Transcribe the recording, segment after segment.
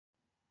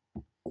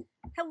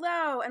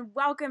Hello and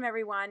welcome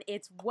everyone.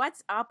 It's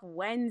What's Up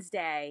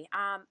Wednesday.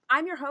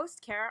 I'm your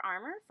host, Kara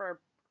Armour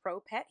for Pro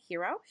Pet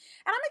Hero, and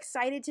I'm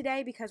excited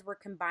today because we're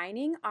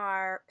combining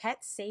our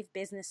Pet Safe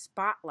Business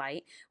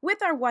Spotlight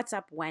with our What's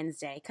Up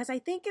Wednesday because I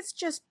think it's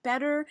just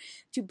better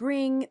to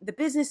bring the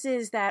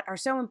businesses that are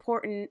so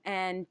important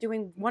and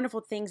doing wonderful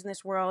things in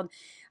this world.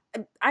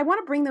 I want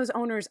to bring those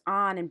owners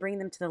on and bring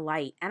them to the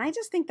light. And I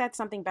just think that's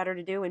something better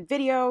to do in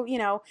video.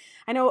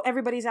 I know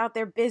everybody's out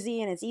there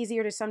busy and it's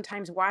easier to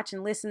sometimes watch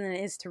and listen than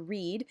it is to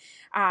read.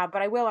 But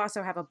I will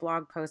also have a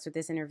blog post with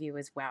this interview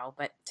as well.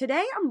 But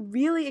today I'm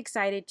really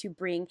excited to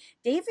bring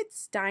David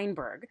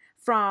Steinberg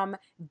from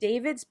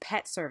David's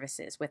Pet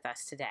Services with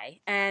us today.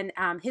 And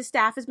his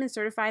staff has been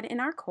certified in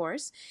our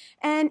course.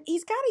 And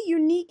he's got a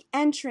unique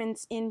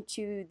entrance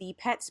into the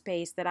pet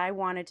space that I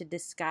wanted to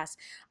discuss.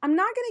 I'm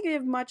not going to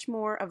give much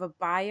more of a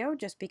bio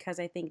just because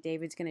I think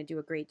David's going to do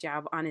a great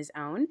job on his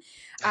own.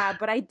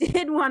 But I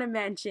did want to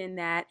mention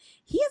that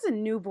he has a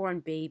newborn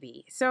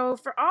baby. So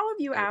for all of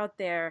you out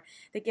there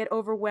that get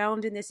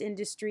overwhelmed in this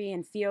industry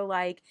and feel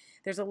like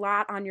there's a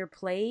lot on your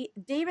plate,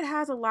 David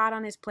has a lot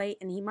on his plate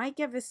and he might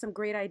give us some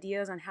great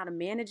ideas on how to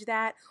manage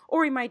that,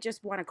 or he might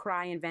just want to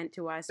cry and vent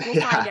to us.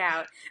 We'll find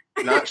out.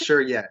 Not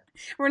sure yet.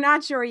 We're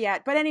not sure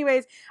yet. But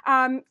anyways,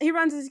 he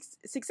runs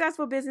a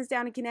successful business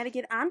down in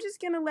Connecticut. I'm just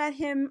going to let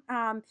him,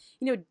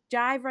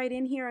 dive right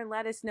in here and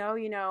let us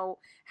know,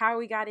 how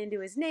he got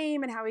into his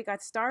name and how he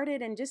got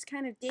started and just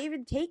kind of,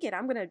 David, take it.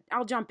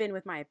 I'll jump in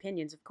with my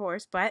opinions, of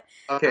course, but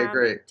okay,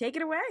 great. Take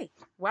it away.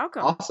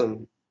 Welcome.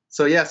 Awesome.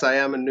 So yes, I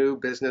am a new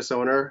business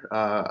owner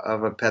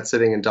of a pet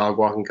sitting and dog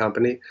walking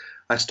company.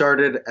 I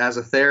started as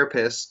a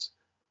therapist.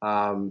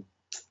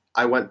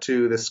 I went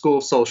to the School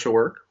of Social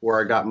Work where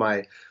I got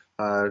my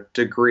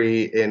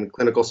degree in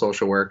clinical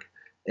social work.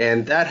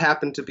 And that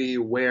happened to be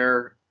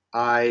where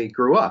I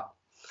grew up.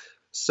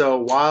 So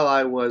while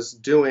I was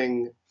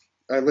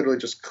I literally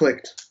just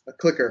clicked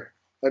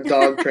a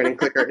dog training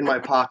clicker in my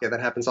pocket. That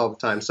happens all the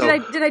time. So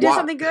did I do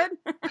something good?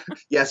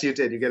 Yes, you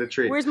did. You get a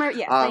treat. Where's my,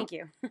 thank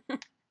you.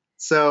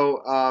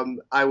 So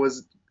I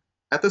was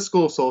at the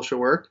School of Social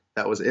Work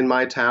that was in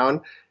my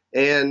town,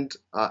 and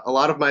a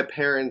lot of the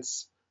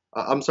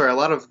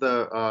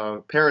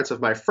parents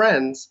of my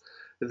friends,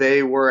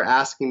 they were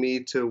asking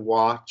me to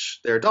watch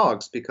their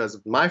dogs because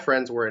my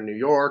friends were in New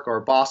York or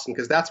Boston,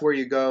 because that's where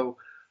you go.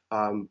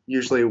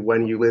 Usually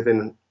when you live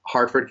in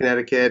Hartford,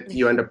 Connecticut,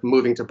 you end up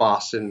moving to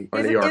Boston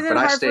or New York. Isn't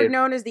Hartford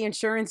known as the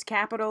insurance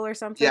capital or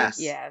something?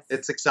 Yes.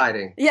 It's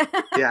exciting. Yeah.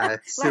 Yeah,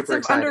 it's super exciting.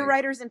 Lots of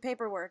underwriters and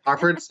paperwork.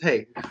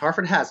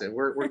 Hartford has it.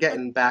 We're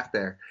getting back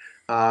there.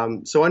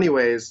 So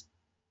anyways,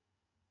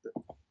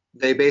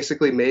 they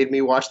basically made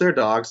me watch their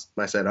dogs.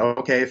 I said,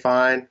 okay,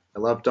 fine. I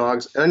love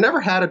dogs. And I never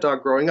had a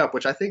dog growing up,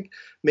 which I think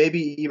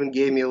maybe even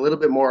gave me a little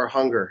bit more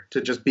hunger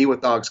to just be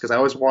with dogs because I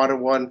always wanted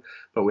one,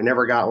 but we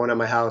never got one at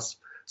my house.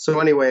 So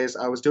anyways,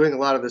 I was doing a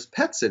lot of this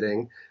pet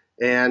sitting,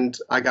 and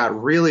I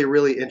got really,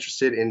 really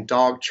interested in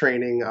dog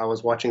training. I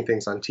was watching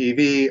things on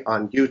TV,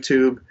 on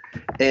YouTube,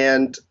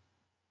 and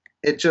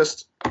it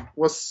just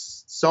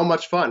was so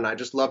much fun. I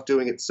just loved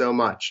doing it so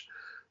much.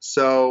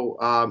 So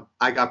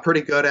I got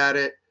pretty good at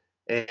it,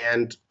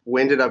 and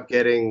we ended up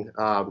getting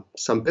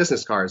some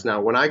business cards.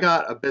 Now, when I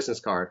got a business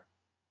card,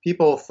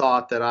 people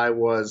thought that I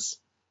was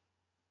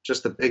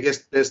just the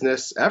biggest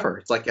business ever.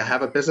 It's like you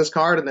have a business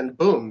card, and then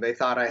boom, they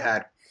thought I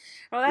had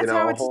that's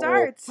how it a whole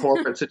starts.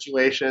 corporate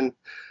situation.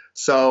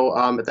 So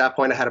at that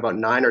point, I had about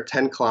 9 or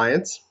 10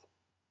 clients,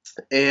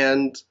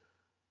 and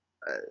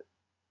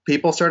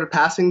people started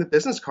passing the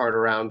business card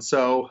around.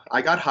 So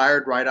I got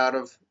hired right out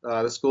of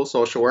the School of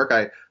Social Work.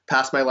 I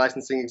passed my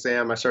licensing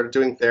exam. I started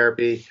doing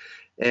therapy,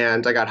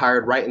 and I got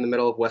hired right in the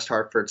middle of West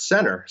Hartford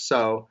Center.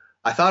 So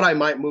I thought I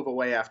might move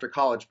away after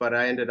college, but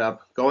I ended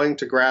up going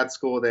to grad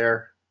school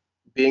there,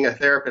 being a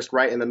therapist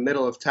right in the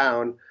middle of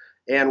town,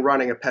 and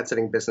running a pet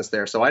sitting business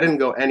there. So I didn't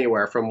go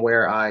anywhere from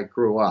where I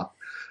grew up.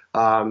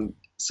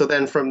 So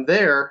then from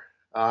there,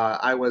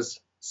 I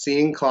was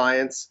seeing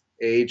clients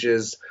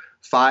ages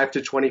 5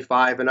 to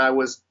 25, and I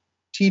was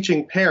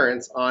teaching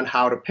parents on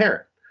how to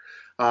parent,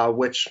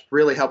 which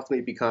really helped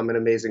me become an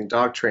amazing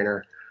dog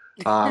trainer.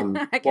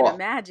 I can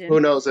imagine.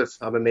 Who knows if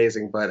I'm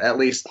amazing, but at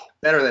least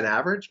better than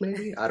average,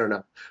 maybe? I don't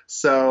know.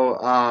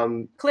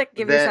 So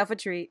give yourself a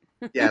treat.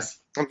 Yes.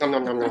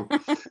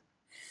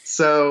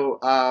 So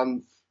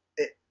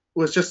it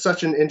was just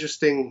such an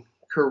interesting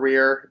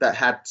career that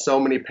had so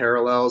many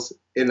parallels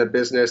in the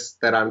business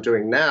that I'm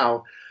doing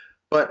now.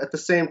 But at the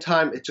same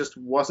time, it just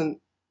wasn't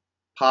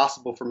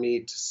possible for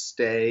me to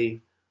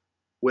stay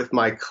with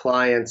my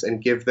clients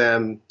and give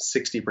them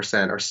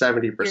 60% or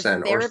 70%.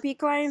 Your therapy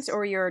clients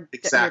or your...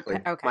 Exactly.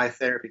 Okay. My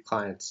therapy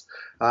clients.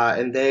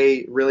 And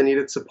they really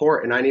needed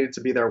support, and I needed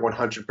to be there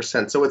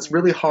 100%. So it's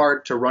really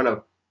hard to run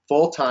a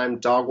full-time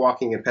dog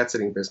walking and pet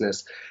sitting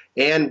business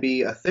and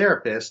be a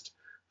therapist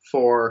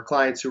for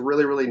clients who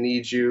really, really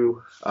need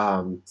you.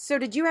 So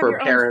did you have for your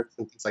parents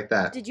own, and things like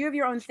that. Did you have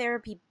your own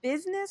therapy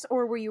business,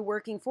 or were you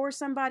working for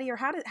somebody, or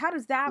how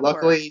does that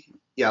Luckily,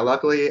 work?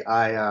 Luckily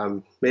I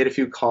made a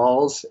few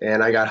calls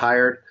and I got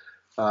hired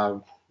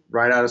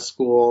right out of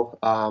school,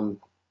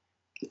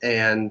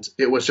 and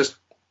it was just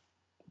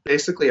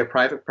basically a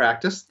private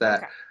practice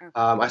that Okay.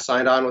 Okay. I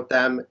signed on with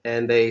them,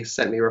 and they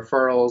sent me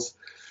referrals,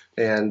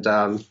 and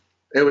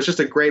it was just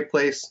a great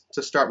place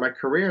to start my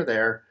career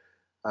there.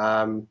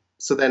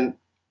 So then,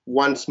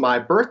 once my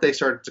birthday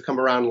started to come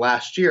around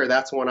last year,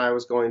 that's when I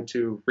was going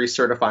to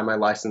recertify my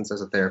license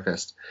as a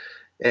therapist.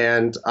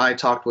 And I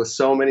talked with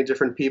so many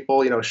different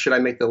people. Should I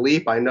make the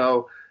leap? I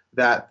know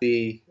that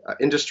the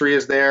industry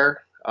is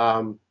there.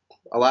 A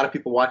lot of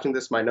people watching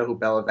this might know who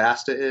Bella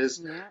Vasta is.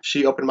 Yeah.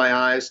 She opened my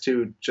eyes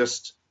to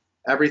just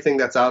everything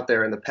that's out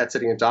there in the pet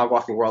sitting and dog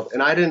walking world.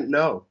 And I didn't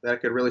know that I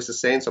could really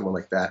sustain someone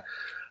like that.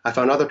 I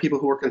found other people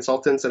who were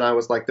consultants, and I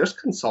was like, there's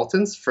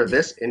consultants for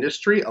this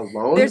industry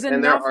alone. There's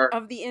And there enough are,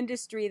 of the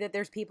industry that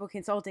there's people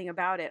consulting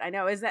about it. I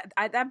know.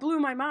 That blew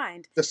my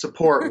mind. the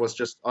support was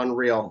just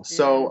unreal. Yeah.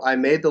 So I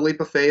made the leap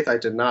of faith. I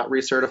did not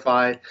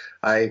recertify.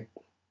 I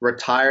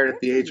retired Good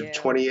at the for age of you.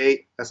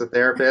 28 as a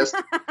therapist.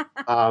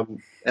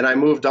 And I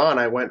moved on.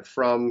 I went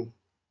from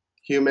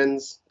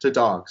humans to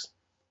dogs.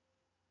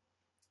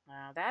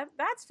 Wow,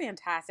 that's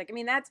fantastic. I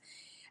mean,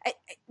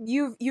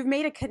 you've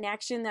made a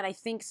connection that I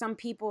think some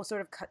people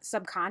sort of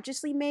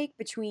subconsciously make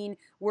between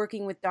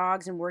working with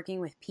dogs and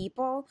working with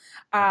people.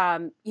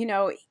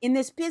 In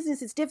this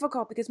business, it's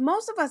difficult because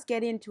most of us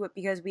get into it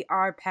because we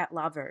are pet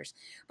lovers.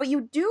 But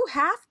you do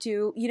have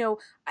to,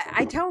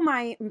 I tell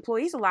my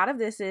employees a lot of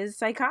this is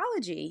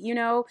psychology.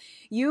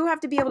 You have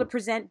to be able to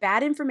present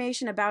bad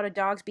information about a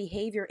dog's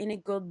behavior in a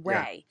good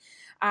way.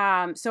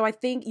 So I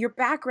think your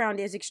background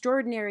is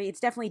extraordinary.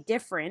 It's definitely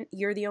different.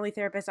 You're the only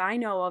therapist I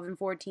know of in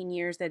 14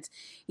 years that's,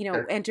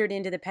 entered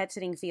into the pet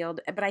sitting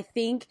field. But I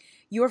think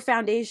your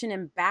foundation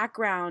and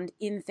background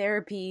in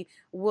therapy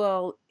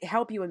will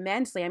help you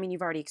immensely. I mean,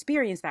 you've already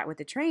experienced that with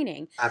the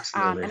training.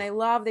 Absolutely. And I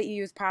love that you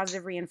use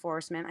positive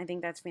reinforcement. I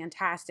think that's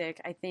fantastic.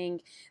 I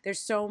think there's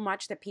so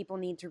much that people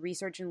need to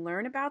research and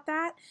learn about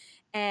that.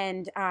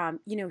 And,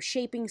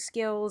 shaping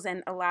skills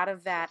and a lot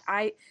of that.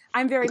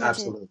 I'm very much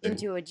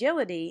into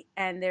agility,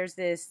 and there's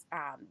this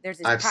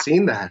I've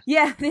seen that.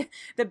 Yeah,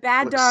 the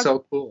bad Looks dog.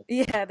 so cool.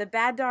 Yeah, the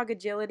Bad Dog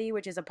Agility,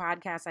 which is a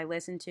podcast I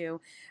listen to.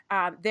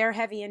 They're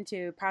heavy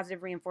into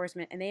positive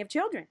reinforcement, and they have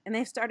children, and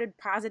they've started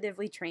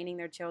positively training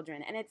their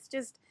children, and it's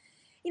just,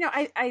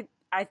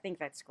 I think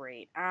that's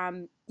great.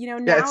 Now.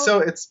 Yeah,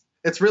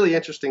 it's really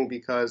interesting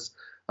because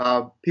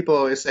people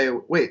always say,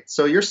 "Wait,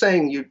 so you're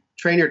saying you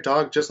train your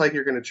dog just like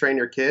you're going to train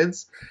your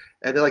kids?"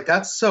 And they're like,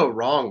 "That's so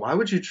wrong. Why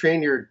would you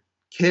train your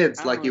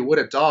kids like you would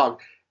a dog?"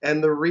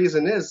 And the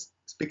reason is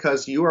it's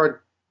because you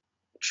are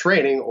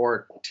training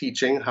or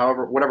teaching,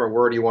 however, whatever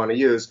word you want to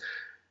use,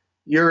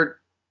 you're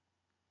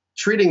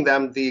treating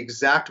them the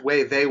exact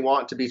way they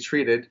want to be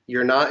treated.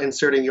 You're not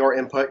inserting your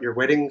input. You're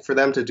waiting for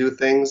them to do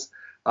things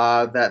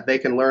that they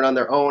can learn on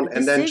their own,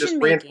 and then just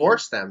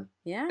reinforce them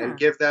and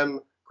give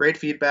them great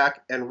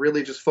feedback and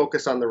really just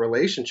focus on the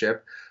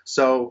relationship.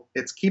 So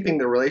it's keeping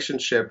the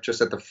relationship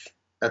just at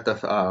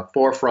the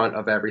forefront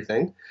of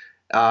everything.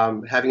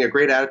 Having a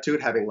great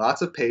attitude, having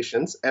lots of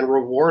patience, and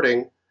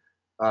rewarding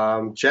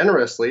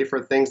generously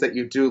for things that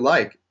you do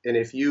like. And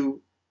if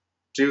you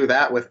do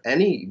that with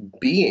any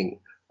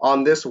being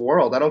on this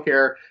world, I don't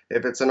care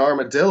if it's an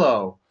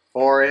armadillo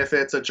or if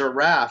it's a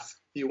giraffe,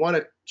 you want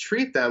to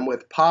treat them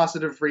with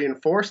positive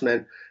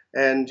reinforcement,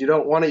 and you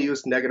don't want to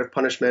use negative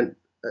punishment.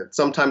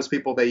 Sometimes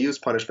people, they use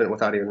punishment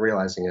without even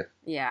realizing it.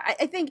 Yeah,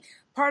 I think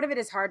part of it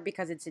is hard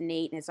because it's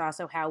innate, and it's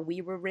also how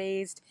we were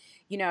raised.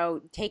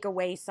 Take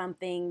away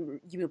something,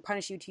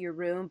 punish you to your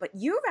room. But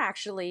you've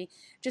actually,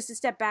 just to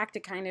step back to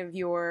kind of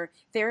your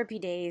therapy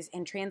days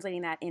and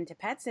translating that into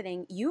pet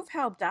sitting, you've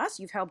helped us,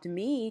 you've helped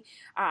me.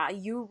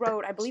 You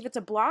wrote, I believe it's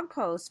a blog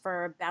post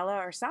for Bella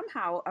or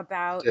somehow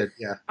about,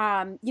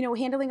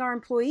 handling our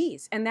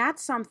employees. And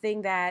that's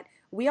something that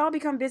we all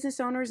become business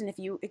owners, and if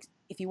you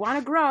want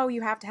to grow,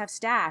 you have to have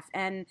staff.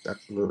 And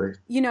absolutely,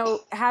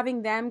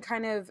 having them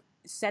kind of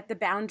set the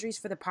boundaries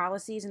for the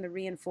policies and the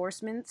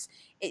reinforcements.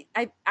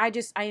 I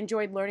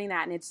enjoyed learning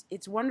that, and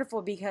it's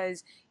wonderful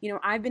because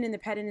I've been in the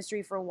pet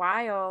industry for a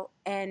while,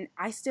 and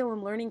I still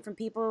am learning from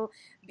people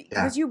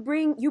because you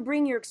bring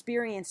your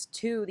experience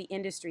to the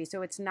industry,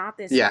 so it's not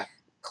this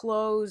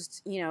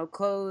closed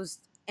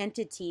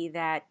entity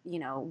that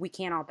we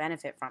can't all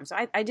benefit from. So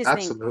I just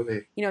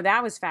absolutely think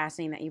that was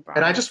fascinating that you brought.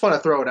 And I just want to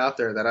throw it out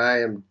there that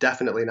I am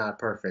definitely not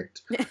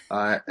perfect,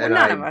 well, and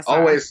none of us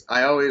are.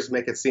 I always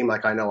make it seem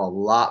like I know a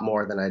lot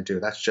more than I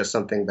do. That's just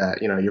something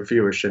that your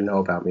viewers should know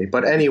about me.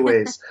 But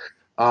anyways,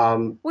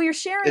 well, you're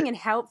sharing and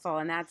helpful,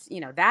 and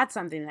that's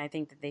something that I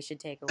think that they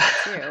should take away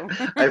too.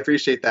 I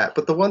appreciate that.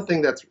 But the one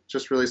thing that's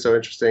just really so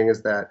interesting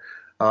is that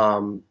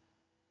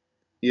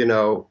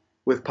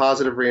with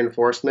positive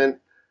reinforcement,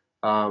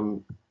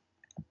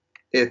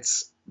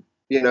 it's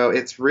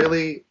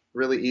really,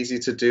 really easy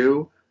to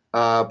do.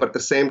 But at the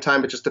same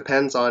time, it just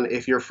depends on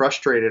if you're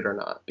frustrated or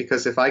not.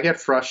 Because if I get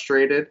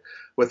frustrated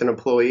with an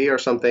employee or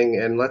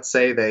something, and let's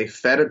say they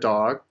fed a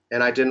dog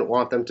and I didn't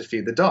want them to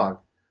feed the dog,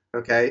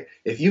 okay?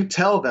 If you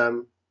tell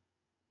them,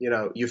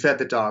 you fed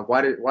the dog,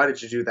 why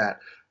did you do that?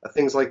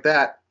 Things like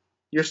that,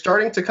 you're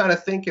starting to kind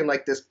of think in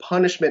like this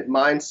punishment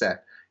mindset.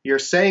 You're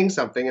saying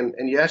something,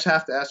 and you just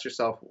have to ask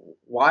yourself,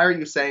 why are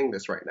you saying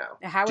this right now?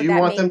 How Do would you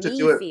that want make them to me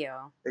do it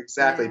feel?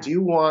 exactly? Yeah. Do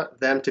you want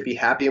them to be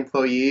happy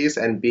employees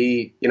and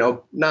be,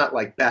 not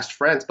like best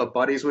friends, but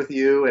buddies with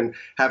you and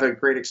have a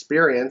great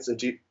experience? And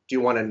do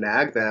you want to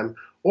nag them?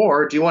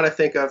 Or do you want to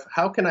think of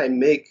how can I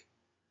make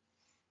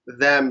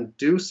them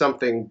do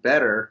something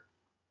better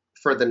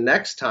for the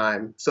next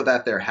time so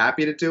that they're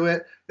happy to do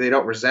it, they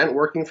don't resent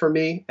working for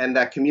me, and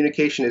that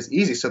communication is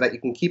easy so that you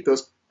can keep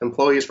those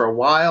employees for a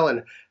while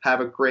and have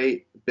a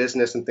great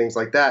business and things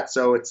like that.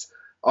 So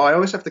I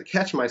always have to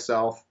catch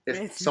myself if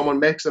It's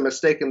someone makes a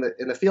mistake in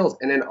the field.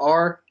 And in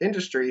our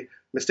industry,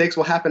 mistakes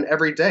will happen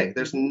every day.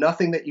 There's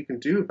nothing that you can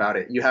do about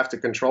it. You have to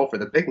control for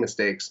the big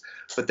mistakes,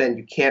 but then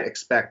you can't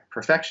expect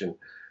perfection.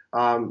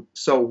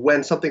 So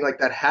when something like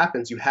that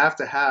happens, you have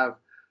to have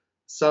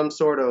some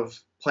sort of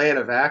plan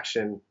of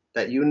action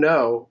that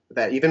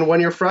that even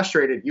when you're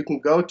frustrated, you can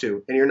go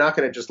to, and you're not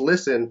going to just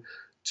listen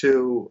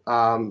to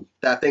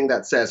that thing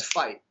that says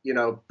fight,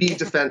 be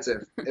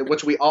defensive,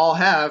 which we all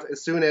have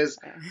as soon as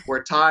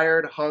we're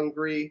tired,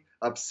 hungry,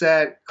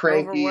 upset,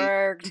 cranky,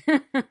 overworked.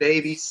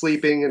 baby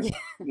sleeping,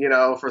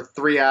 Yeah. for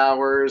 3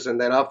 hours and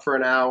then up for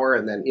an hour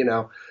and then,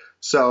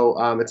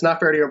 So it's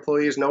not fair to your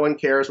employees. No one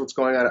cares what's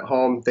going on at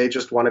home. They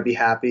just want to be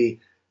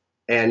happy,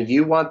 and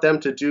you want them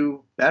to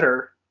do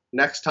better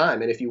next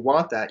time. And if you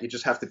want that, you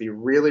just have to be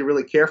really,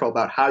 really careful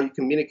about how you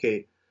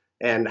communicate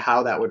and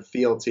how that would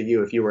feel to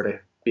you if you were to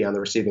be on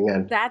the receiving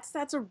end.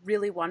 That's a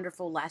really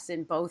wonderful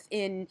lesson, both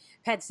in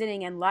pet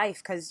sitting and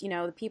life, because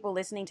the people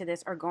listening to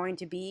this are going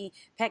to be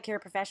pet care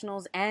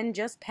professionals and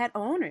just pet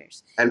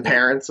owners, And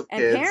parents of and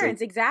kids.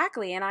 parents,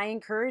 exactly. And I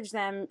encourage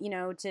them,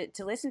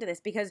 to listen to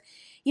this because,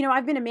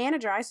 I've been a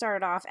manager. I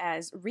started off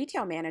as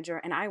retail manager,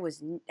 and I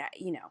was,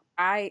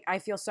 I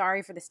feel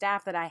sorry for the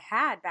staff that I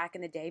had back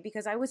in the day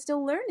because I was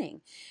still learning,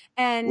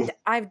 and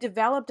I've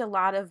developed a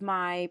lot of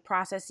my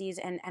processes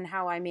and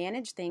how I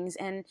manage things.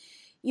 And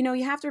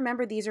you have to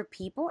remember these are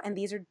people and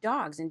these are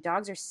dogs, and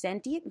dogs are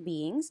sentient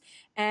beings.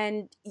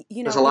 And,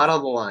 There's a lot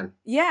on the line.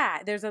 yeah,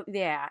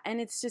 yeah. And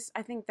it's just,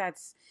 I think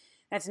that's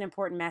an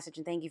important message.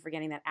 And thank you for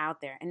getting that out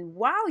there. And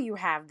while you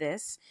have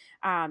this,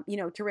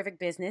 terrific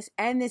business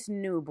and this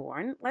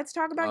newborn, let's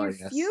talk about Oh, your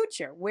yes.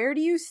 future. Where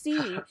do you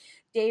see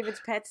David's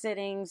Pet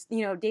Sittings,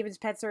 David's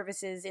Pet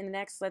Services in the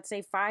next, let's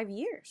say, 5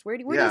 years? Where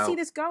do you Yeah. see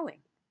this going?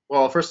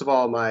 Well, first of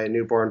all, my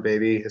newborn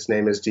baby, his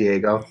name is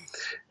Diego.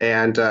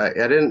 And I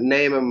didn't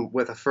name him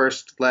with a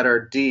first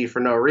letter D for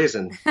no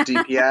reason.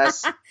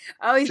 DPS,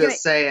 Oh, just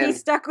he's saying,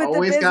 stuck with the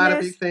always got to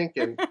be business.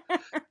 thinking.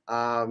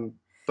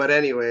 But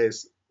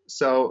anyways,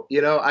 so,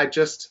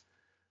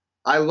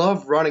 I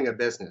love running a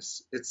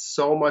business. It's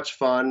so much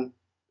fun.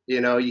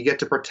 You get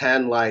to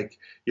pretend like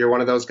you're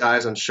one of those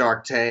guys on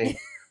Shark Tank,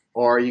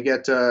 or you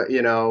get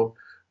to,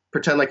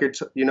 pretend like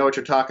you know what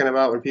you're talking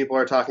about when people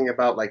are talking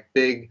about like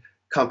big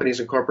companies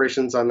and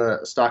corporations on the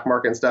stock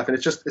market and stuff. And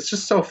it's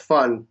just so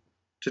fun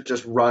to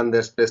just run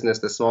this business,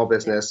 this small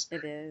business.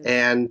 It is.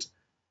 And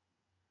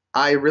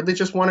I really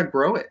just want to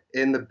grow it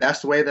in the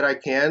best way that I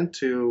can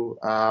to,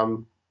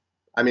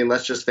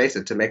 let's just face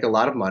it, to make a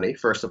lot of money,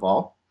 first of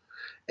all,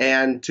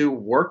 and to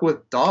work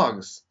with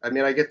dogs.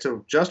 I get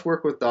to just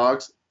work with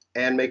dogs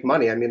and make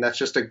money. That's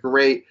just a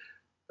great,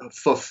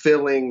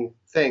 fulfilling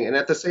thing. And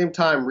at the same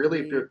time,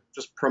 really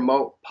just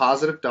promote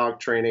positive dog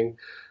training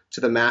to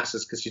the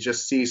masses, because you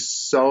just see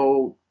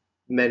so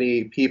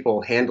many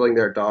people handling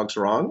their dogs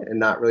wrong and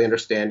not really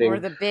understanding. Or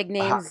the big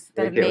how to names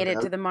that have communicate made with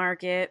it to them. the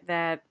market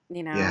that,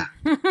 Yeah.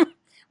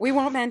 we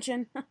won't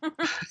mention.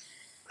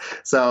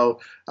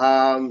 So,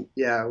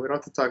 yeah, we don't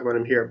have to talk about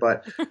him here,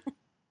 but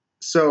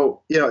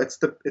so, it's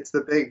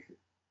the big,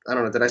 I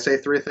don't know, did I say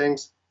three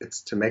things?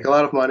 It's to make a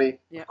lot of money,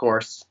 Yeah. of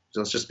course.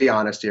 So let's just be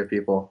honest here,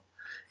 people.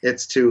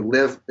 It's to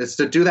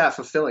do that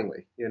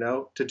fulfillingly,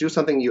 to do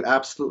something you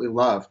absolutely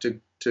love,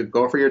 to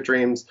go for your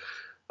dreams.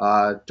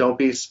 Don't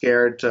be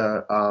scared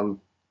to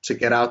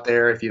get out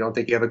there. If you don't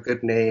think you have a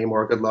good name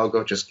or a good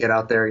logo, just get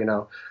out there,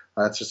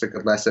 that's just a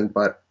good lesson.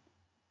 But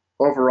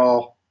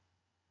overall,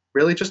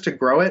 really just to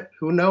grow it,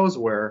 who knows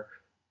where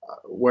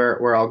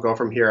I'll go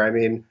from here.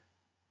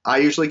 I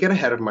usually get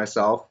ahead of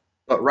myself,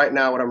 but right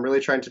now what I'm really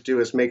trying to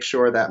do is make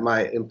sure that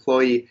my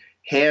employee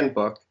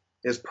handbook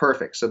is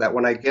perfect, so that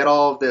when I get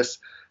all of this,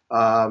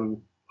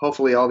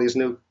 hopefully all these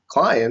new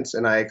clients,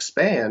 and I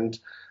expand,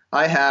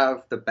 I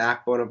have the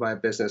backbone of my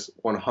business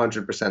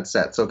 100%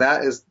 set. So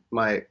that is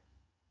my,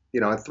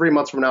 in 3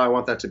 months from now, I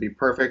want that to be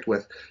perfect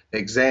with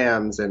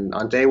exams, and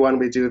on day one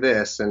we do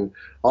this, and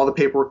all the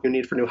paperwork you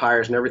need for new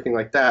hires and everything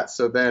like that.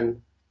 So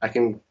then I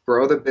can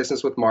grow the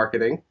business with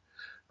marketing,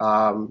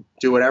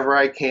 do whatever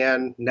I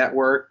can,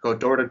 network, go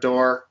door to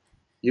door,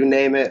 you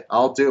name it,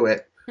 I'll do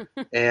it.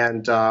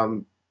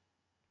 And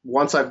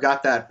once I've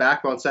got that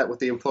backbone set with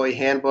the employee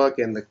handbook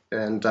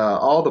and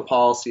all the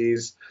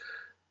policies,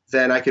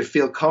 then I could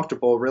feel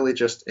comfortable really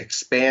just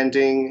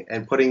expanding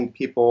and putting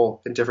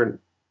people in different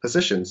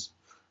positions.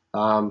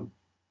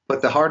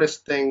 But the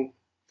hardest thing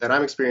that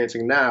I'm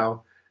experiencing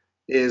now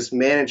is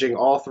managing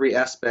all three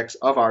aspects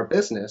of our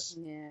business,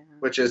 Yeah.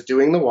 which is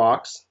doing the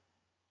walks,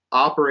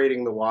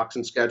 operating the walks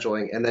and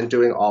scheduling, and then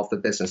doing all of the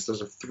business.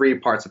 Those are three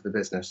parts of the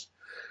business.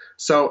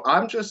 So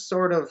I'm just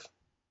sort of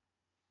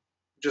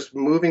just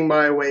moving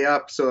my way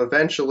up. So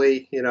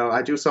eventually,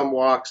 I do some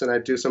walks and I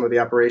do some of the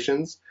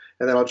operations,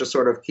 and then I'll just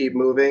sort of keep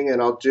moving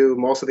and I'll do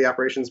most of the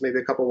operations, maybe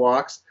a couple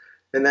walks,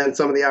 and then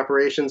some of the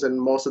operations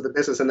and most of the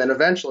business. And then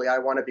eventually I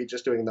want to be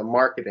just doing the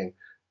marketing,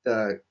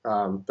 the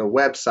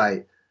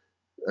website,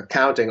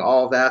 accounting,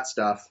 all that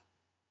stuff,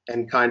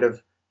 and kind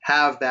of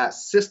have that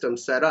system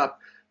set up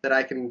that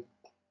I can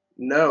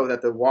know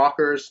that the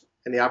walkers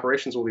and the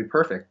operations will be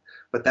perfect.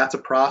 But that's a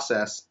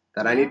process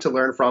that I Yeah. need to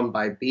learn from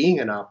by being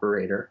an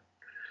operator.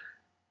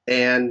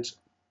 And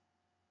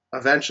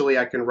eventually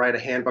I can write a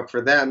handbook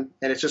for them.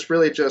 And it's just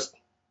really just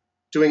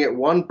doing it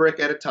one brick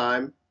at a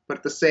time, but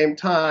at the same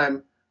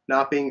time,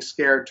 not being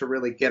scared to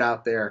really get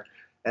out there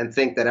and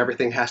think that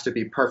everything has to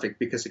be perfect.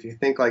 Because if you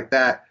think like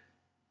that,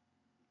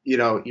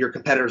 your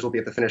competitors will be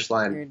at the finish You're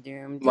line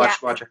doomed. Yeah.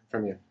 much ahead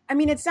from you. I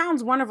mean, it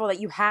sounds wonderful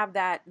that you have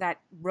that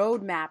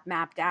roadmap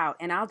mapped out,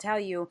 and I'll tell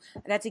you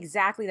that's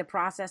exactly the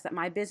process that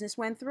my business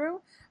went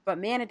through. But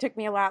man, it took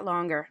me a lot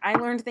longer. I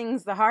learned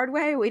things the hard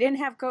way. We didn't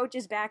have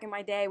coaches back in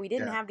my day. We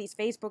didn't Yeah. have these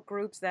Facebook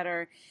groups that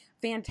are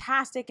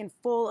fantastic and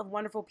full of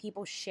wonderful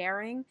people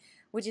sharing,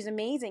 which is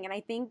amazing. And I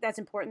think that's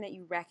important that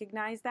you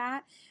recognize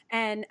that.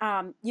 And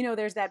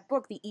there's that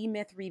book, The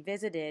E-Myth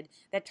Revisited,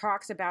 that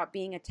talks about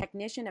being a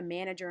technician, a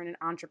manager, and an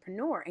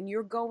entrepreneur. And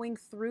you're going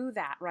through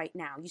that right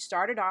now. You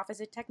started off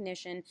as a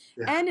technician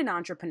Yeah. and an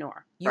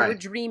entrepreneur. You Right. were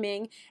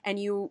dreaming and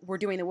you were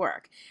doing the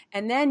work.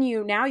 And then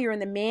now you're in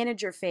the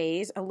manager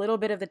phase, a little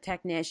bit of the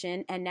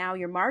technician, and now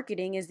your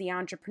marketing is the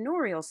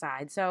entrepreneurial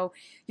side. So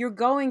you're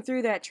going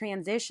through that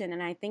transition,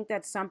 and I think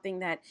that's something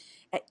that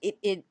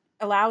it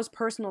allows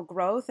personal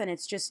growth, and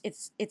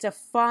it's a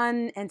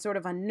fun and sort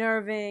of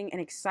unnerving and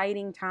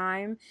exciting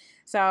time.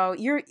 So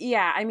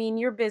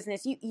your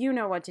business, you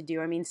know what to do.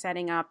 I mean,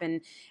 setting up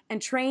and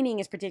training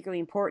is particularly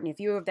important.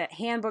 If you have that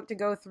handbook to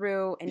go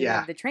through and you Yeah.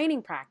 have the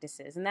training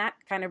practices, and that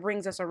kind of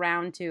brings us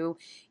around to,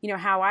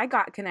 how I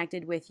got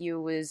connected with you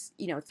was,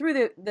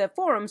 through the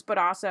forums, but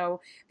also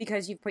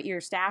because you've put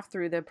your staff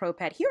through the Pro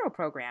Pet Hero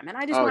program. And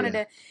I just wanted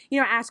to,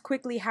 ask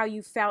quickly how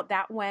you felt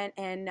that went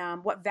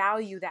and what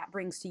value that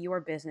brings to your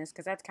business,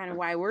 because that's kind of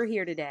why we're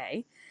here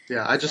today.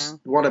 Yeah, I just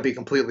want to be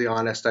completely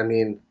honest. I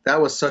mean,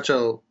 that was such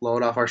a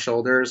load off our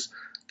shoulders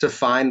to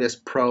find this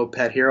Pro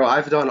Pet Hero.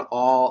 I've done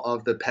all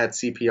of the pet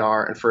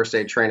CPR and first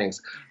aid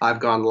trainings. I've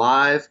gone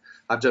live.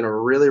 I've done a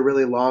really,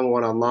 really long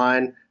one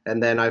online.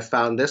 And then I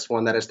found this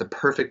one that is the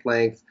perfect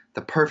length,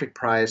 the perfect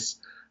price.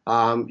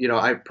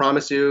 I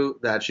promise you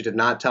that she did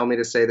not tell me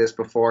to say this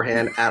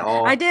beforehand at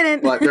all. I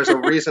didn't. But there's a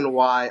reason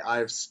why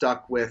I've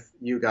stuck with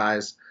you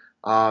guys.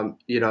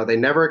 They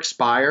never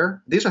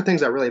expire. These are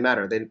things that really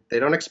matter. They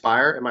don't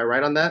expire. Am I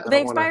right on that?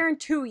 They expire in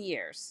 2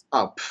 years.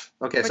 Oh,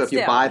 okay. But so if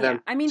still, you buy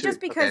them, I mean, just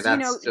because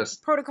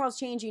just protocols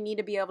change, you need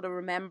to be able to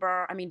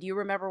remember. I mean, do you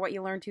remember what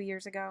you learned 2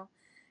 years ago?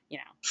 No,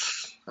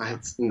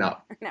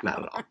 not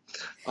at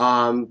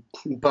all.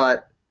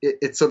 But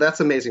so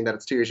that's amazing that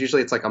it's 2 years.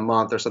 Usually it's like a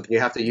month or something.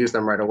 You have to use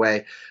them right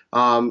away.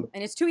 And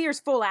it's 2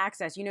 years full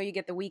access. You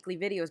get the weekly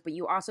videos, but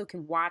you also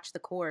can watch the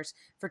course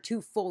for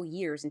 2 full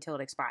years until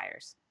it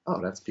expires. Oh,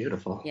 that's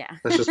beautiful. Yeah.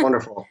 That's just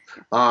wonderful.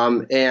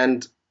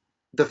 And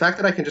the fact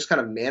that I can just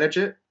kind of manage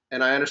it,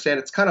 and I understand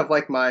it's kind of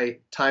like my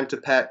Time to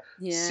Pet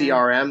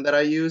CRM that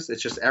I use.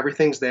 It's just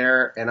everything's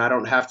there, and I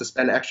don't have to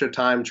spend extra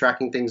time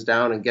tracking things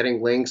down and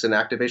getting links and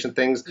activation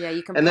things. Yeah,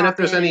 you can. And then if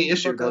there's any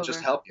issue, they'll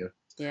just help you.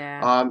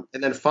 Yeah.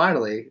 And then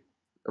finally,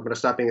 I'm going to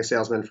stop being a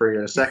salesman for you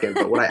in a second.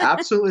 But what I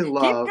absolutely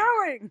love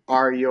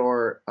are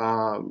your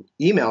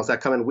emails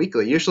that come in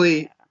weekly.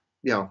 Usually,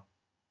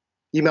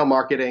 email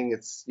marketing,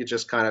 you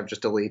just kind of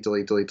just delete,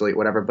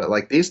 whatever. But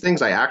like these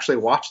things, I actually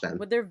watch them.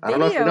 With their video I don't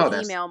know if you know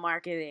this. email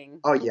marketing.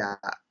 Oh yeah,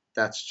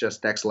 that's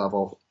just next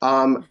level.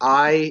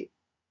 I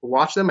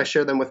watch them. I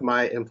share them with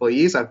my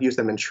employees. I've used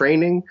them in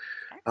training.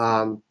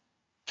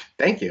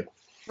 Thank you.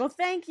 Well,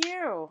 thank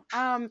you.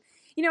 I'm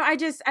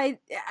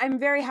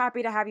very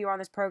happy to have you on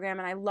this program,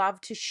 and I love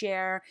to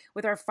share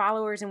with our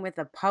followers and with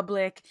the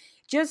public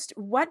just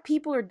what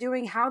people are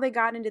doing, how they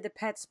got into the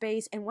pet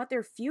space, and what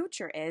their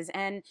future is.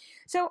 And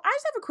so I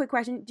just have a quick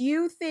question. Do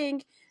you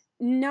think,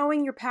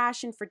 knowing your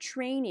passion for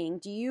training,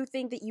 do you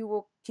think that you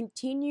will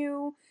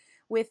continue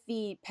with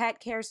the pet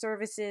care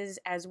services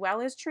as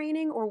well as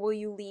training, or will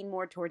you lean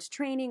more towards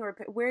training, or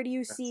where do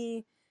you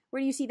see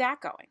that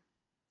going?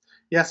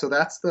 Yeah, so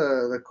that's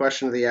the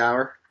question of the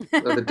hour,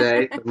 of the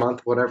day, the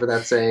month, whatever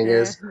that saying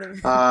is.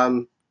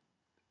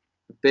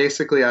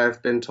 Basically,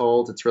 I've been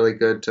told it's really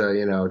good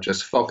to,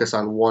 just focus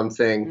on one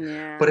thing.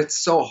 Yeah. But it's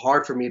so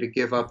hard for me to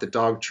give up the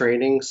dog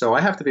training. So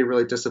I have to be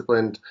really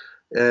disciplined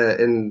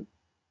I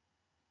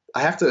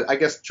have to, I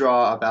guess,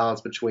 draw a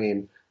balance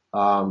between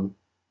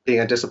being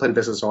a disciplined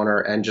business owner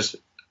and just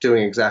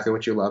doing exactly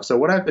what you love. So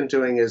what I've been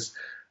doing is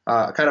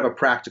kind of a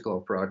practical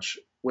approach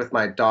with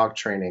my dog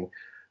training.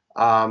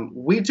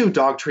 We do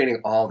dog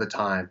training all the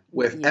time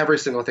with Yeah. every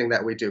single thing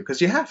that we do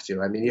because you have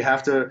to. I mean, you have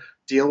Yeah. to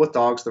deal with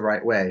dogs the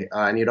right way,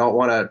 and you don't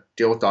want to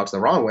deal with dogs the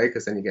wrong way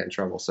because then you get in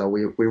trouble. So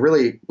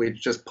we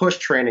just push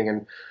training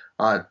and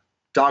uh,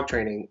 dog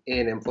training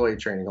in employee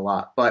training a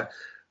lot. But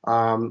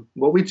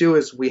what we do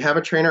is we have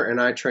a trainer and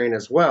I train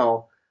as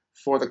well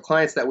for the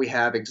clients that we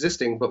have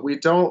existing, but we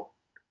don't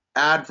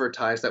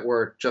advertise that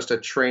we're just a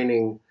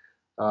training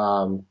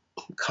um,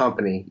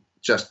 company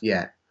just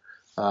yet.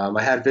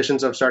 I had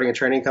visions of starting a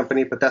training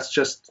company, but that's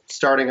just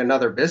starting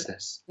another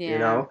business.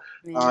 Yeah.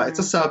 It's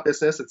a Yeah. sub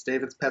business. It's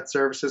David's Pet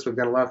Services. We've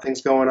got a lot of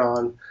things going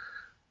on,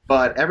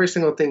 but every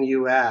single thing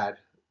you add,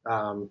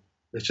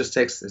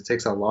 it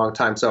takes a long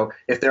time. So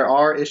if there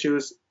are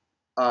issues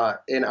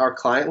in our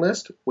client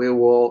list, we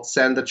will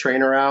send the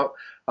trainer out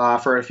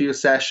for a few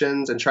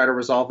sessions and try to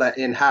resolve that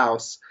in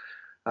house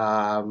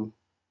um,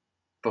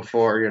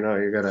 before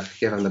you're gonna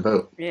give him the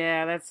boot.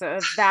 Yeah, that's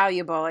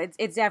valuable.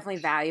 It's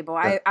definitely valuable.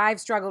 I've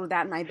struggled with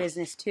that in my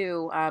business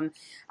too.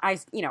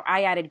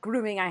 I added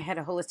grooming. I had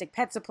a holistic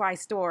pet supply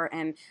store,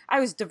 and I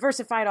was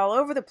diversified all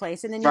over the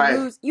place. And then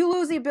Right. you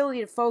lose the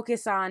ability to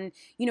focus on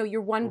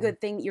your one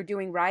good thing that you're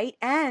doing right,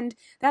 and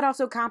that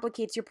also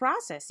complicates your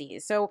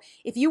processes. So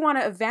if you want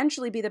to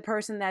eventually be the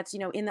person that's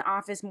in the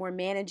office more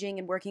managing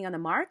and working on the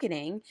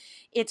marketing,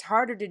 it's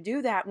harder to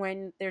do that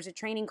when there's a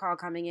training call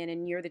coming in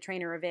and you're the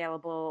trainer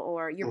available,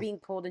 or you're being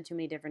pulled in too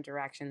many different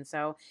directions.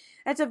 So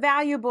that's a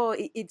valuable.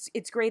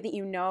 It's great that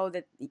you know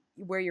that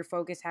where your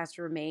focus has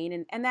to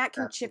remain, and that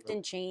can shift Absolutely.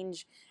 and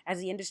change as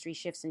the industry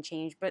shifts and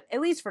change. But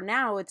at least for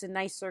now, it's a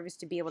nice service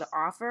to be able to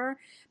offer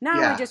not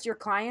only Yeah. just your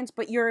clients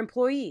but your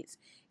employees.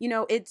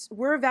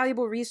 We're a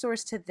valuable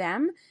resource to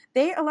them.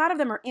 A lot of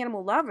them are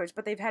animal lovers,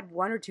 but they've had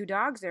one or two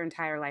dogs their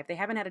entire life. They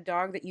haven't had a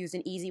dog that used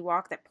an easy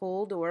walk that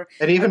pulled or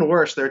And a, even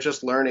worse, they're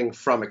just learning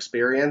from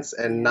experience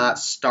and yeah. not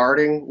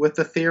starting with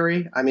the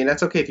theory. I mean,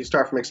 that's okay if you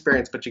start from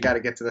experience, but you got to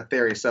get to the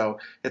theory. So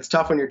it's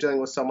tough when you're dealing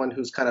with someone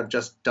who's kind of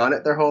just done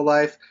it their whole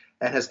life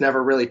and has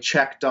never really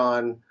checked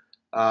on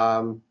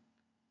um,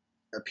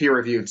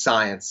 peer-reviewed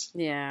science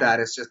Yeah. that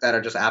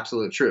are just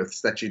absolute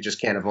truths that you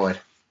just can't avoid.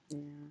 Yeah.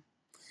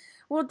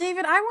 Well,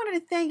 David, I wanted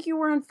to thank you.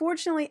 We're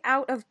unfortunately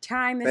out of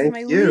time. This is Thank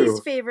my least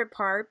you. favorite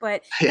part,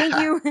 but thank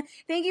Yeah. you.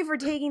 Thank you for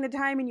taking the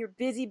time in your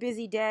busy,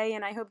 busy day.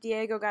 And I hope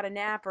Diego got a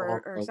nap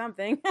or Oh,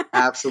 something.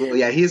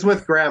 absolutely. Yeah, he's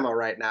with grandma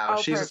right now.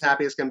 Oh, She's as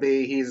happy perfect. as can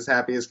be. He's as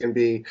happy as can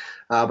be.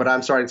 But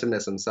I'm starting to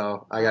miss him,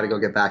 so I got to go Oh.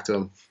 get back to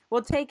him.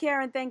 Well, take care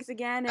and thanks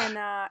again.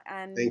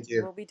 And Thank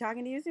you. we'll be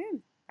talking to you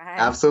soon. Bye.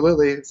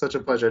 Absolutely. Such a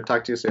pleasure.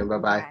 Talk to you soon. Bye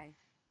bye. Bye.